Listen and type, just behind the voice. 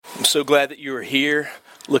So glad that you are here.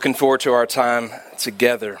 Looking forward to our time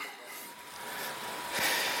together.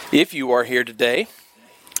 If you are here today,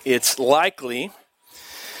 it's likely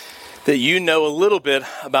that you know a little bit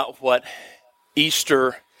about what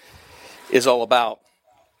Easter is all about.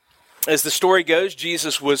 As the story goes,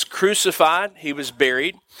 Jesus was crucified, he was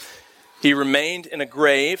buried, he remained in a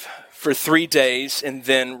grave for 3 days and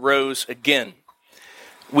then rose again.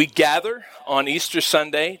 We gather on Easter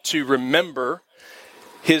Sunday to remember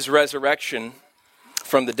his resurrection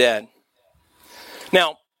from the dead.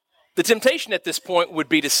 Now, the temptation at this point would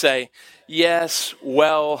be to say, yes,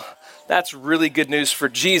 well, that's really good news for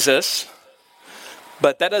Jesus,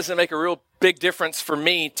 but that doesn't make a real big difference for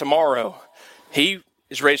me tomorrow. He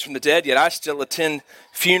is raised from the dead, yet I still attend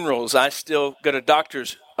funerals. I still go to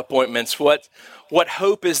doctor's appointments. What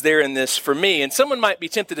hope is there in this for me? And someone might be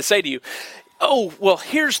tempted to say to you, oh, well,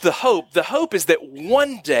 here's the hope. The hope is that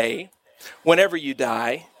one day, whenever you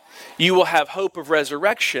die, you will have hope of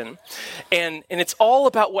resurrection, and it's all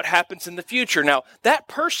about what happens in the future. Now, that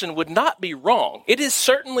person would not be wrong. It is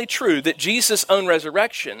certainly true that Jesus' own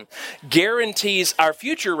resurrection guarantees our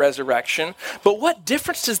future resurrection, but what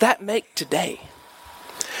difference does that make today?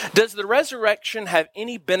 Does the resurrection have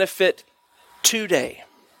any benefit today?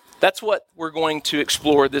 That's what we're going to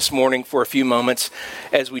explore this morning for a few moments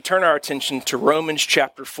as we turn our attention to Romans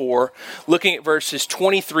chapter 4, looking at verses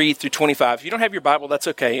 23 through 25. If you don't have your Bible, that's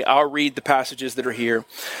okay. I'll read the passages that are here.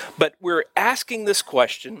 But we're asking this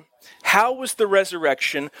question: how was the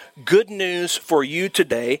resurrection good news for you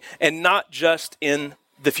today and not just in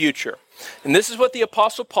the future? And this is what the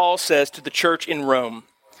Apostle Paul says to the church in Rome.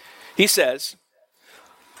 He says,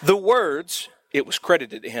 "The words," it was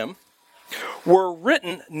credited to him, "were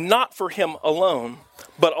written not for him alone,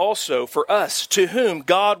 but also for us, to whom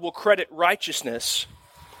God will credit righteousness.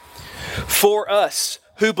 For us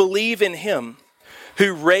who believe in him,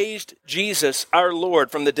 who raised Jesus our Lord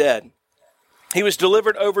from the dead. He was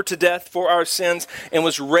delivered over to death for our sins and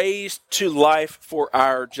was raised to life for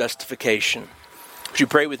our justification." Would you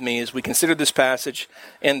pray with me as we consider this passage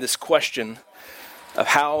and this question of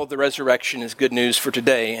how the resurrection is good news for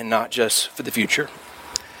today and not just for the future?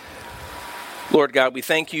 Lord God, we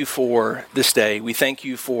thank you for this day. We thank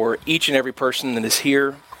you for each and every person that is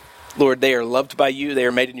here. Lord, they are loved by you. They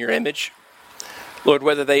are made in your image. Lord,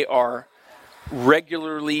 whether they are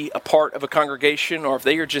regularly a part of a congregation or if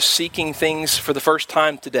they are just seeking things for the first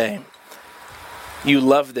time today, you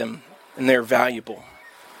love them and they're valuable.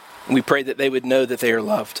 And we pray that they would know that they are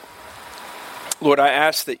loved. Lord, I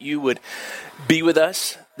ask that you would be with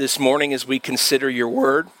us this morning as we consider your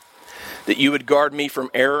word, that you would guard me from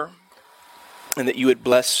error, and that you would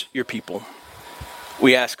bless your people.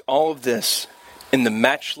 We ask all of this in the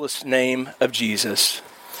matchless name of Jesus.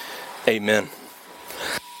 Amen.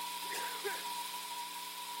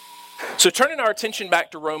 So turning our attention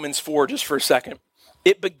back to Romans 4 just for a second,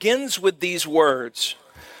 it begins with these words.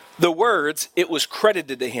 The words, "it was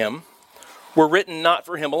credited to him," were written not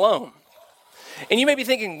for him alone. And you may be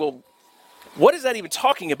thinking, well, what is that even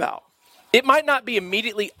talking about? It might not be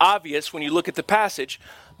immediately obvious when you look at the passage,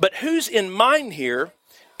 but who's in mind here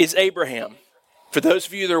is Abraham. For those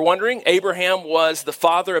of you that are wondering, Abraham was the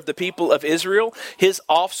father of the people of Israel. His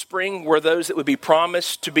offspring were those that would be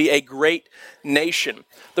promised to be a great nation.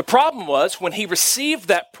 The problem was when he received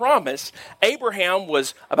that promise, Abraham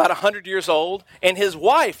was about 100 years old and his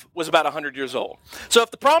wife was about 100 years old. So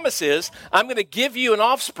if the promise is, I'm going to give you an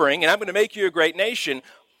offspring and I'm going to make you a great nation,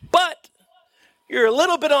 but you're a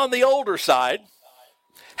little bit on the older side,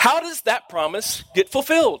 how does that promise get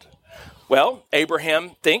fulfilled? Well,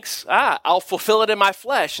 Abraham thinks, I'll fulfill it in my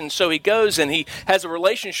flesh. And so he goes and he has a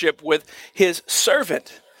relationship with his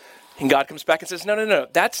servant. And God comes back and says, no,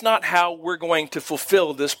 that's not how we're going to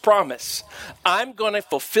fulfill this promise. I'm going to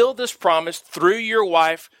fulfill this promise through your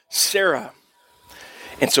wife, Sarah.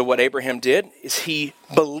 And so what Abraham did is he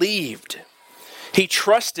believed. He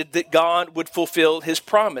trusted that God would fulfill his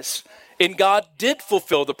promise. And God did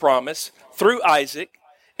fulfill the promise through Isaac,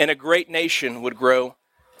 and a great nation would grow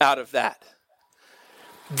out of that.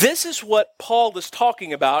 This is what Paul is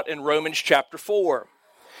talking about in Romans chapter 4.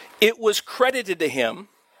 It was credited to him,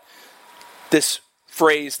 this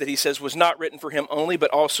phrase that he says was not written for him only,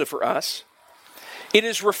 but also for us. It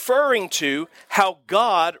is referring to how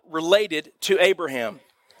God related to Abraham.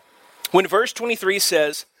 When verse 23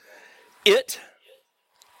 says, it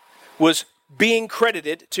was being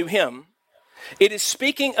credited to him, it is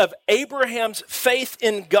speaking of Abraham's faith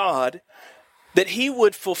in God that he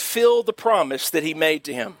would fulfill the promise that he made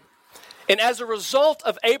to him. And as a result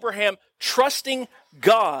of Abraham trusting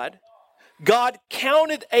God, God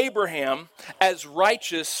counted Abraham as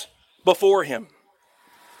righteous before him.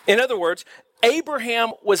 In other words,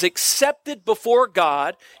 Abraham was accepted before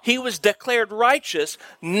God. He was declared righteous,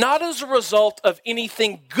 not as a result of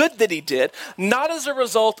anything good that he did, not as a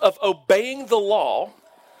result of obeying the law,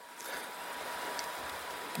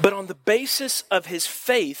 but on the basis of his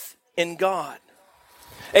faith in God.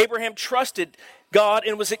 Abraham trusted God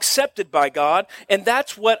and was accepted by God, and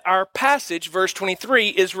that's what our passage, verse 23,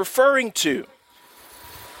 is referring to.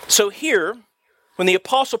 So here, when the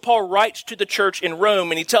Apostle Paul writes to the church in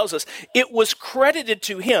Rome and he tells us it was credited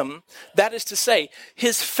to him, that is to say,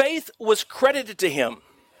 his faith was credited to him.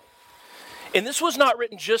 And this was not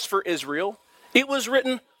written just for Israel, it was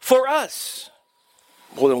written for us.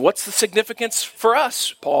 Well, then what's the significance for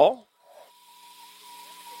us, Paul?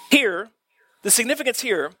 Here, the significance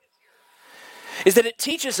here is that it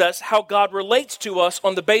teaches us how God relates to us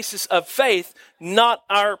on the basis of faith, not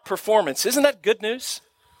our performance. Isn't that good news?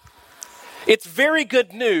 It's very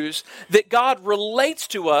good news that God relates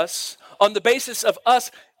to us on the basis of us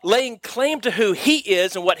laying claim to who he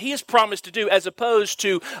is and what he has promised to do, as opposed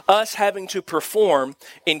to us having to perform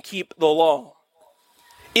and keep the law.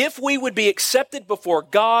 If we would be accepted before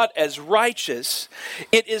God as righteous,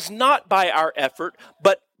 it is not by our effort,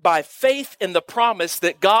 but by faith in the promise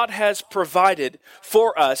that God has provided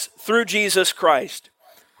for us through Jesus Christ,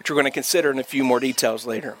 which we're going to consider in a few more details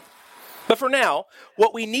later. But for now,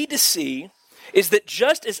 what we need to see is that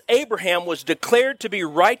just as Abraham was declared to be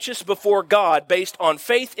righteous before God based on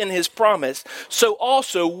faith in his promise, so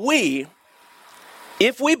also we,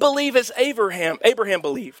 if we believe as Abraham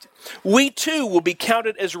believed, we too will be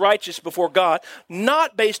counted as righteous before God,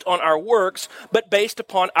 not based on our works, but based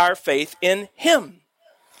upon our faith in him.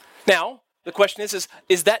 Now, the question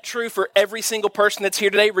is that true for every single person that's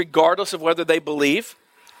here today, regardless of whether they believe?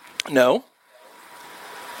 No.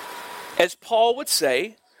 As Paul would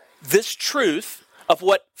say, this truth of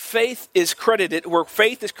what faith is credited, where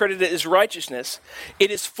faith is credited as righteousness,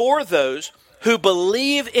 it is for those who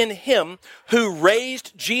believe in him who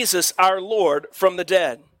raised Jesus our Lord from the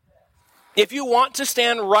dead. If you want to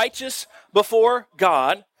stand righteous before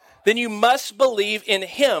God, then you must believe in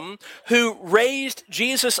him who raised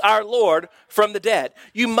Jesus our Lord from the dead.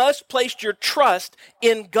 You must place your trust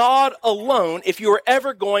in God alone if you are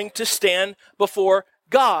ever going to stand before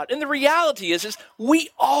God. And the reality is we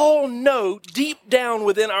all know deep down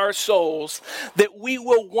within our souls that we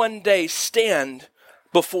will one day stand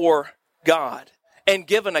before God and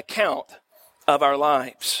give an account of our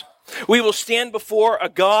lives. We will stand before a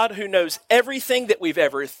God who knows everything that we've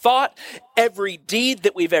ever thought, every deed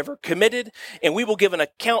that we've ever committed, and we will give an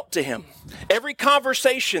account to him. Every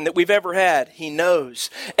conversation that we've ever had, he knows.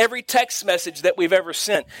 Every text message that we've ever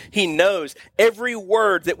sent, he knows. Every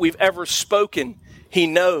word that we've ever spoken, he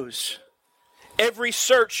knows. Every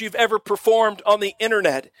search you've ever performed on the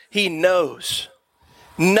internet, he knows.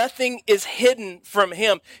 Nothing is hidden from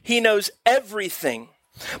him. He knows everything.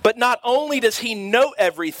 But not only does he know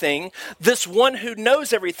everything, this one who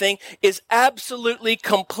knows everything is absolutely,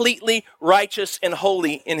 completely righteous and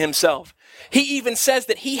holy in himself. He even says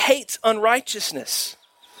that he hates unrighteousness.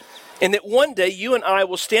 And that one day you and I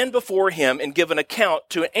will stand before him and give an account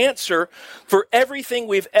to answer for everything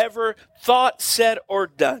we've ever thought, said, or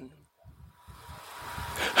done.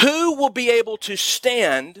 Who will be able to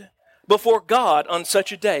stand before God on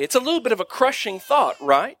such a day? It's a little bit of a crushing thought,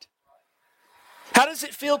 right? How does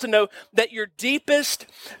it feel to know that your deepest,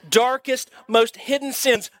 darkest, most hidden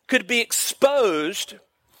sins could be exposed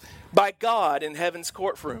by God in heaven's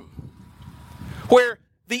courtroom? Where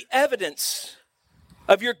the evidence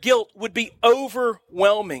of your guilt would be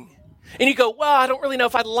overwhelming. And you go, well, I don't really know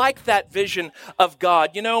if I like that vision of God.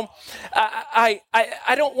 You know, I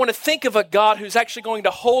don't want to think of a God who's actually going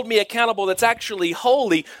to hold me accountable, that's actually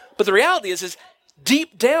holy. But the reality is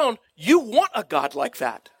deep down, you want a God like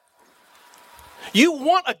that. You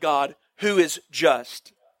want a God who is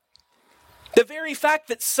just. The very fact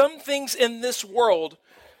that some things in this world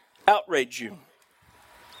outrage you,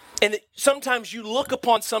 and that sometimes you look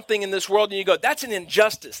upon something in this world and you go, that's an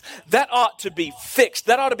injustice. That ought to be fixed.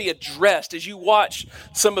 That ought to be addressed. As you watch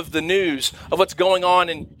some of the news of what's going on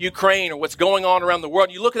in Ukraine or what's going on around the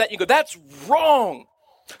world, you look at that and you go, that's wrong.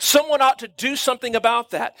 Someone ought to do something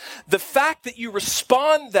about that. The fact that you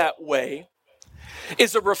respond that way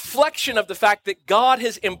is a reflection of the fact that God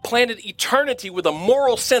has implanted eternity with a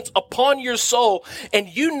moral sense upon your soul, and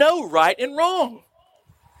you know right and wrong.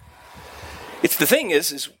 It's the thing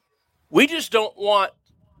is we just don't want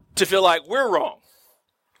to feel like we're wrong.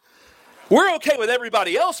 We're okay with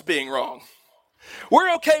everybody else being wrong.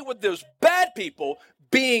 We're okay with those bad people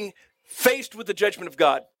being faced with the judgment of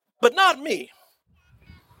God, but not me.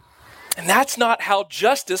 And that's not how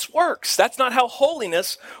justice works. That's not how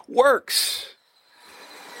holiness works.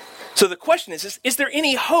 So the question is there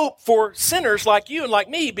any hope for sinners like you and like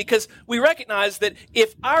me? Because we recognize that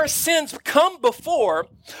if our sins come before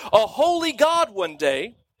a holy God one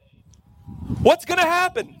day, what's going to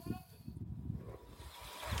happen?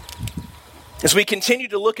 As we continue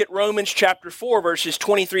to look at Romans chapter 4, verses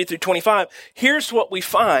 23 through 25, here's what we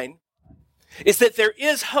find, is that there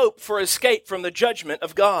is hope for escape from the judgment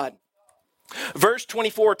of God. Verse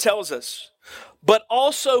 24 tells us, but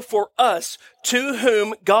also for us to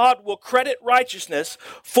whom God will credit righteousness,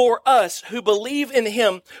 for us who believe in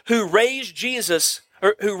him who raised Jesus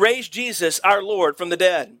our Lord from the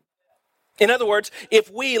dead. In other words,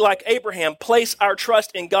 if we, like Abraham, place our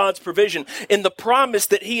trust in God's provision, in the promise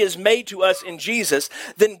that he has made to us in Jesus,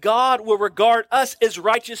 then God will regard us as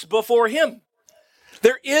righteous before him.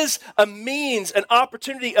 There is a means, an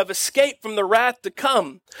opportunity of escape from the wrath to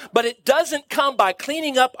come, but it doesn't come by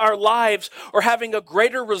cleaning up our lives or having a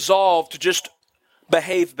greater resolve to just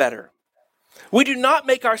behave better. We do not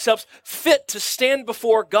make ourselves fit to stand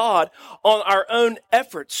before God on our own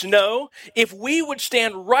efforts. No, if we would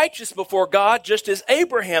stand righteous before God, just as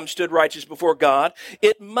Abraham stood righteous before God,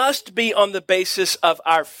 it must be on the basis of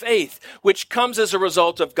our faith, which comes as a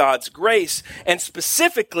result of God's grace, and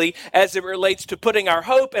specifically as it relates to putting our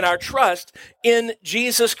hope and our trust in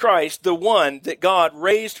Jesus Christ, the one that God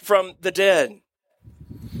raised from the dead.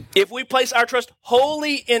 If we place our trust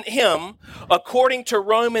wholly in him, according to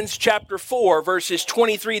Romans chapter 4, verses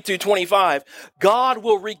 23 through 25, God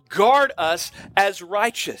will regard us as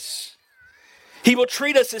righteous. He will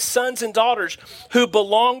treat us as sons and daughters who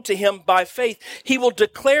belong to him by faith. He will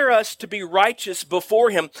declare us to be righteous before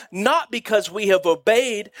him, not because we have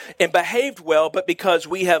obeyed and behaved well, but because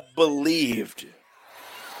we have believed.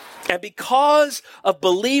 And because of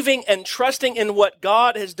believing and trusting in what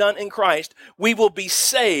God has done in Christ, we will be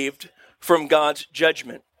saved from God's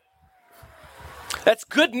judgment. That's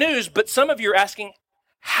good news, but some of you are asking,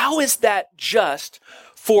 how is that just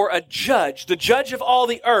for a judge, the judge of all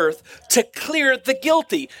the earth, to clear the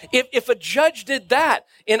guilty? If a judge did that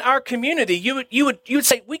in our community, you would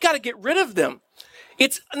say, we got to get rid of them.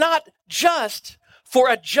 It's not just for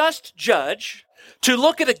a just judge to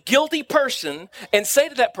look at a guilty person and say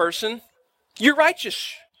to that person, you're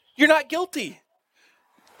righteous, you're not guilty.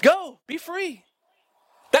 Go, be free.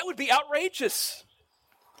 That would be outrageous.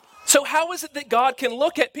 So how is it that God can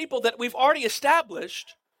look at people that we've already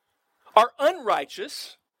established are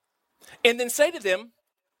unrighteous and then say to them,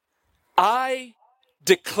 I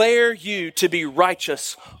declare you to be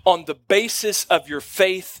righteous on the basis of your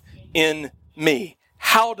faith in me?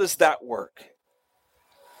 How does that work?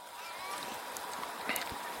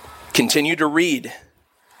 Continue to read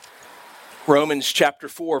Romans chapter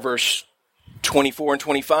 4, verse 24 and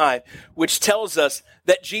 25, which tells us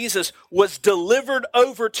that Jesus was delivered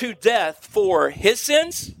over to death for his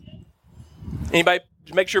sins. Anybody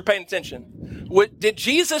make sure you're paying attention. Did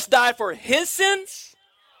Jesus die for his sins?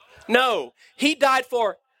 No, he died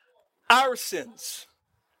for our sins.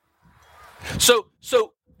 So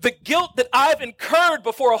the guilt that I've incurred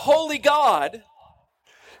before a holy God,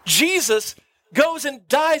 Jesus goes and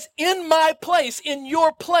dies in my place, in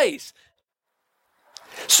your place.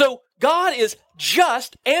 So God is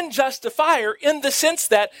just and justifier in the sense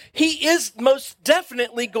that he is most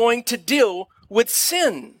definitely going to deal with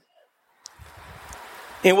sin.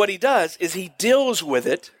 And what he does is he deals with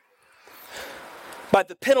it by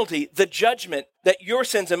the penalty, the judgment that your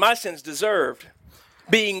sins and my sins deserved,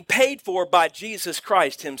 being paid for by Jesus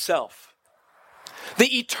Christ himself.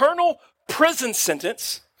 The eternal prison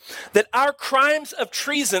sentence that our crimes of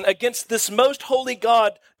treason against this most holy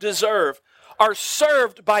God deserve are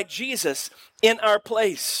served by Jesus in our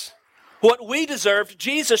place. What we deserved,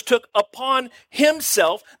 Jesus took upon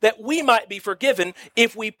himself that we might be forgiven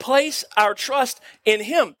if we place our trust in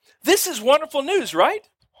him. This is wonderful news, right?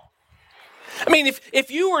 I mean,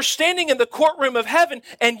 if you were standing in the courtroom of heaven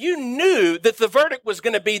and you knew that the verdict was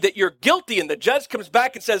going to be that you're guilty, and the judge comes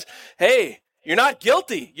back and says, hey, you're not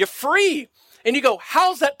guilty, you're free. And you go,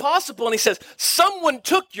 how's that possible? And he says, someone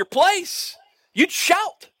took your place. You'd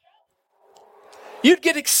shout. You'd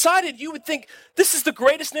get excited. You would think, this is the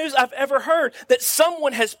greatest news I've ever heard, that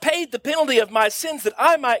someone has paid the penalty of my sins that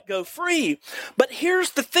I might go free. But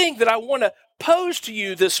here's the thing that I want to pose to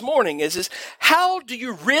you this morning is how do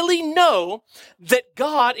you really know that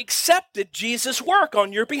God accepted Jesus' work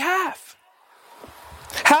on your behalf?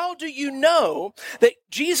 How do you know that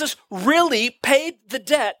Jesus really paid the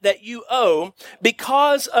debt that you owe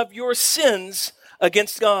because of your sins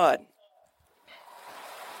against God?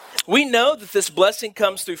 We know that this blessing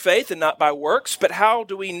comes through faith and not by works, but how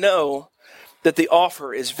do we know that the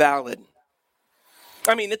offer is valid?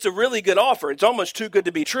 I mean, it's a really good offer. It's almost too good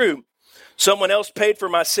to be true. Someone else paid for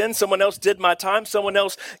my sin. Someone else did my time. Someone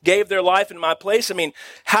else gave their life in my place. I mean,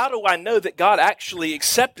 how do I know that God actually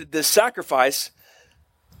accepted this sacrifice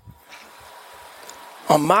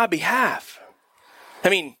on my behalf? I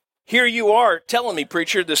mean, here you are telling me,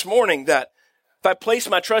 preacher, this morning that if I place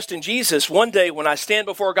my trust in Jesus, one day when I stand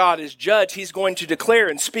before God as judge, he's going to declare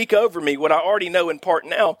and speak over me what I already know in part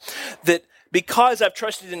now, that because I've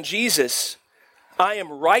trusted in Jesus, I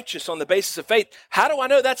am righteous on the basis of faith. How do I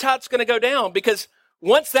know that's how it's going to go down? Because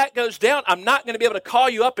once that goes down, I'm not going to be able to call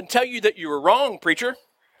you up and tell you that you were wrong, preacher.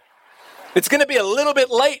 It's going to be a little bit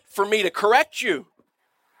late for me to correct you.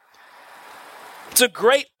 It's a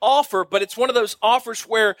great offer, but it's one of those offers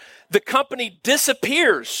where the company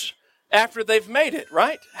disappears after they've made it,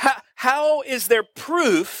 right? How is there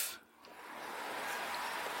proof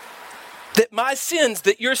that my sins,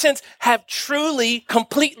 that your sins have truly,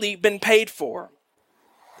 completely been paid for?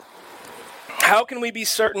 How can we be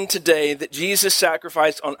certain today that Jesus'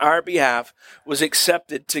 sacrifice on our behalf was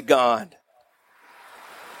accepted to God?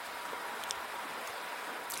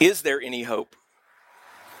 Is there any hope?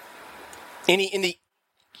 Any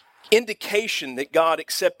indication that God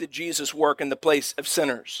accepted Jesus' work in the place of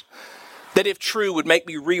sinners? That if true would make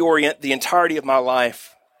me reorient the entirety of my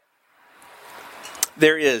life?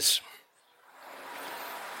 There is.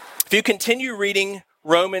 If you continue reading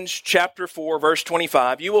Romans chapter 4, verse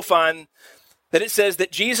 25, you will find that it says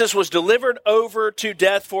that Jesus was delivered over to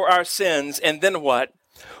death for our sins, and then what?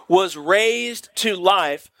 Was raised to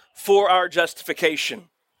life for our justification.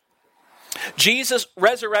 Jesus'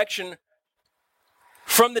 resurrection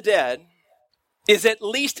from the dead is at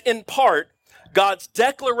least in part God's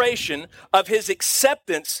declaration of his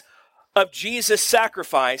acceptance of Jesus'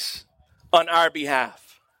 sacrifice on our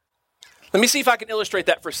behalf. Let me see if I can illustrate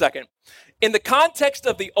that for a second. In the context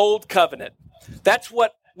of the Old Covenant, that's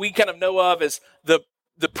what we kind of know of as the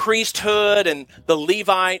priesthood and the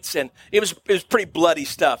Levites, and it was pretty bloody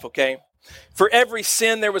stuff, okay? For every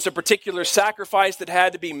sin, there was a particular sacrifice that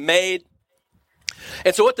had to be made.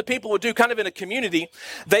 And so what the people would do kind of in a community,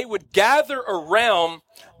 they would gather around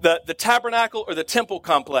the tabernacle or the temple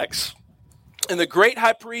complex. And the great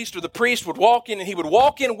high priest or the priest would walk in, and he would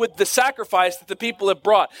walk in with the sacrifice that the people had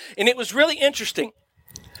brought. And it was really interesting.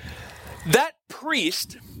 That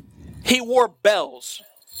priest, he wore bells.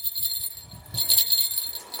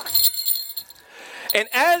 And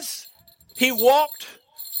as he walked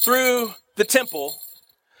through the temple,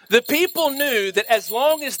 the people knew that as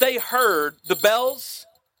long as they heard the bells,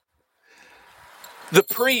 the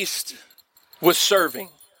priest was serving.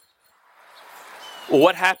 Well,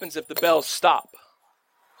 what happens if the bells stop?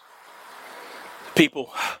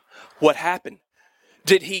 People, what happened?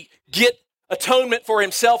 Did he get atonement for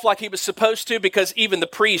himself like he was supposed to? Because even the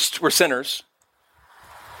priests were sinners.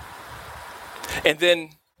 And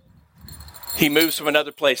then he moves from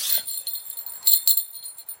another place.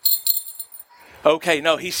 Okay,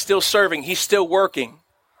 no, he's still serving. He's still working.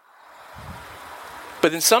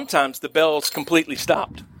 But then sometimes the bells completely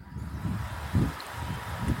stopped.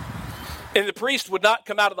 And the priest would not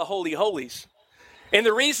come out of the Holy Holies. And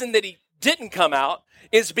the reason that he didn't come out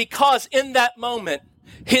is because in that moment,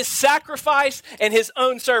 his sacrifice and his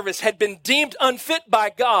own service had been deemed unfit by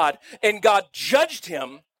God, and God judged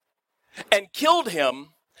him and killed him,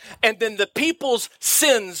 and then the people's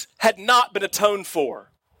sins had not been atoned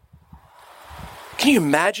for. Can you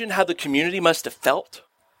imagine how the community must have felt?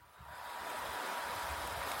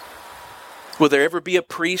 Will there ever be a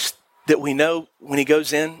priest that we know when he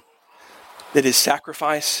goes in that his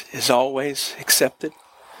sacrifice is always accepted?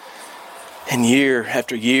 And year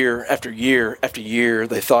after year after year after year,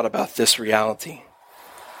 they thought about this reality.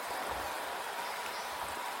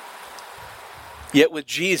 Yet with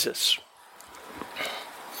Jesus,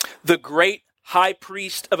 the great high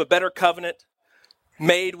priest of a better covenant,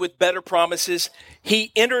 made with better promises,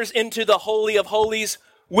 he enters into the Holy of Holies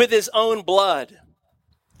with his own blood.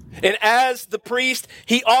 And as the priest,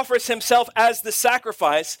 he offers himself as the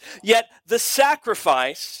sacrifice, yet the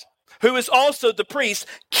sacrifice, who is also the priest,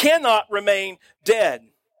 cannot remain dead.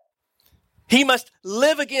 He must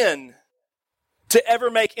live again to ever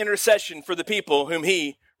make intercession for the people whom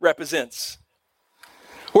he represents.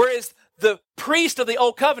 Whereas the priest of the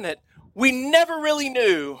Old Covenant, we never really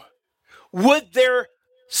knew, would their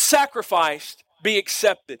sacrifice be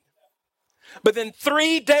accepted? But then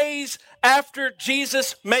 3 days after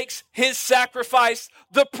Jesus makes his sacrifice,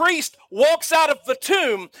 the priest walks out of the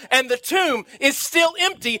tomb, and the tomb is still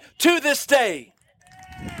empty to this day.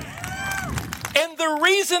 And the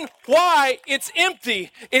reason why it's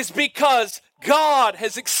empty is because God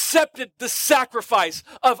has accepted the sacrifice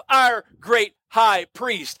of our great high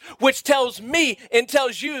priest, which tells me and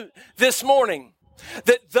tells you this morning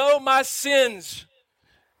that though my sins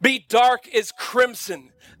be dark as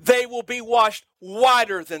crimson, they will be washed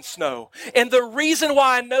whiter than snow. And the reason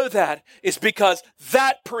why I know that is because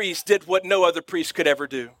that priest did what no other priest could ever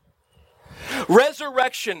do.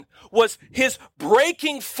 Resurrection was his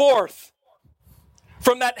breaking forth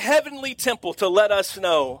from that heavenly temple to let us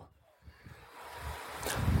know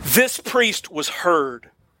this priest was heard.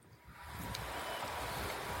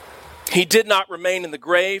 He did not remain in the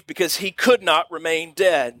grave because he could not remain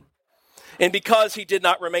dead. And because he did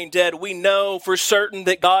not remain dead, we know for certain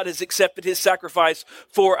that God has accepted his sacrifice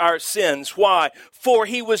for our sins. Why? For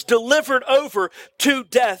he was delivered over to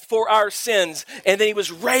death for our sins, and then he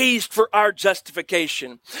was raised for our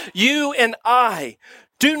justification. You and I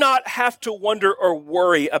do not have to wonder or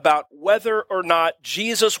worry about whether or not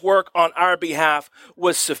Jesus' work on our behalf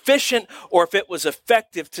was sufficient or if it was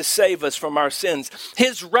effective to save us from our sins.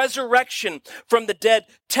 His resurrection from the dead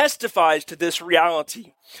testifies to this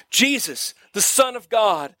reality. Jesus, the Son of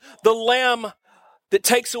God, the Lamb that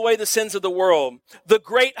takes away the sins of the world, the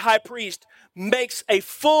great high priest, makes a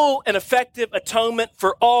full and effective atonement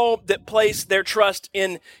for all that place their trust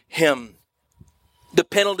in him. The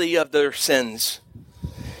penalty of their sins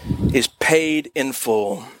is paid in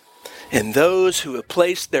full. And those who have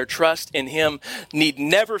placed their trust in him need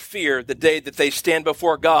never fear the day that they stand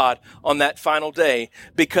before God on that final day,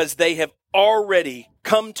 because they have already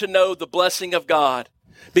come to know the blessing of God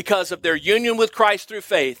because of their union with Christ through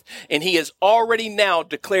faith. And he has already now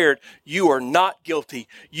declared, you are not guilty.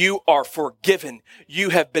 You are forgiven. You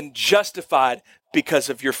have been justified because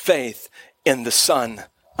of your faith in the Son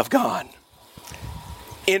of God.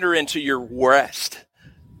 Enter into your rest,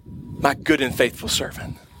 my good and faithful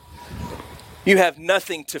servant. You have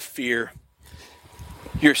nothing to fear.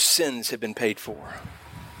 Your sins have been paid for.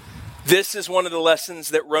 This is one of the lessons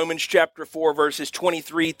that Romans chapter 4, verses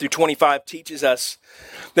 23 through 25 teaches us,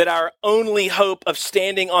 that our only hope of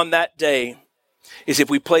standing on that day is if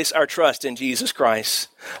we place our trust in Jesus Christ,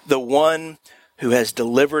 the one who has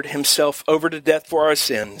delivered himself over to death for our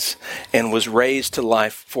sins and was raised to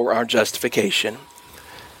life for our justification.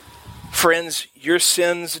 Friends, your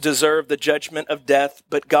sins deserve the judgment of death,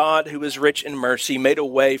 but God, who is rich in mercy, made a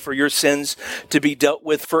way for your sins to be dealt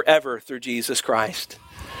with forever through Jesus Christ.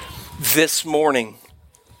 This morning,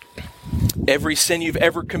 every sin you've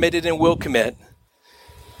ever committed and will commit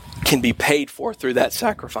can be paid for through that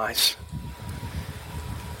sacrifice,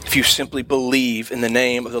 if you simply believe in the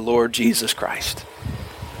name of the Lord Jesus Christ.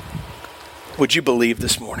 Would you believe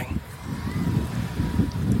this morning?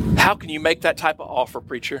 How can you make that type of offer,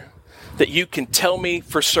 preacher? That you can tell me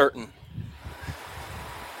for certain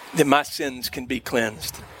that my sins can be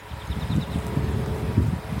cleansed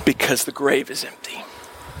because the grave is empty,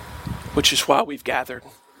 which is why we've gathered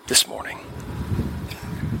this morning.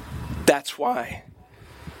 That's why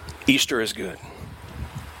Easter is good.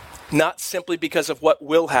 Not simply because of what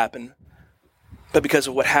will happen, but because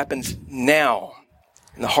of what happens now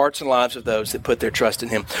in the hearts and lives of those that put their trust in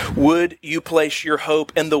him. Would you place your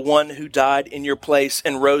hope in the one who died in your place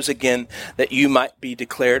and rose again, that you might be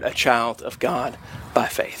declared a child of God by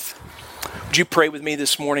faith? Would you pray with me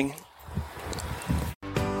this morning?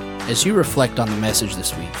 As you reflect on the message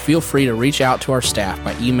this week, feel free to reach out to our staff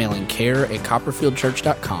by emailing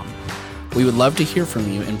care@copperfieldchurch.com. We would love to hear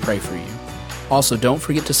from you and pray for you. Also, don't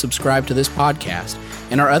forget to subscribe to this podcast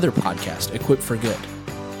and our other podcast, Equipped for Good.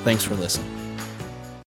 Thanks for listening.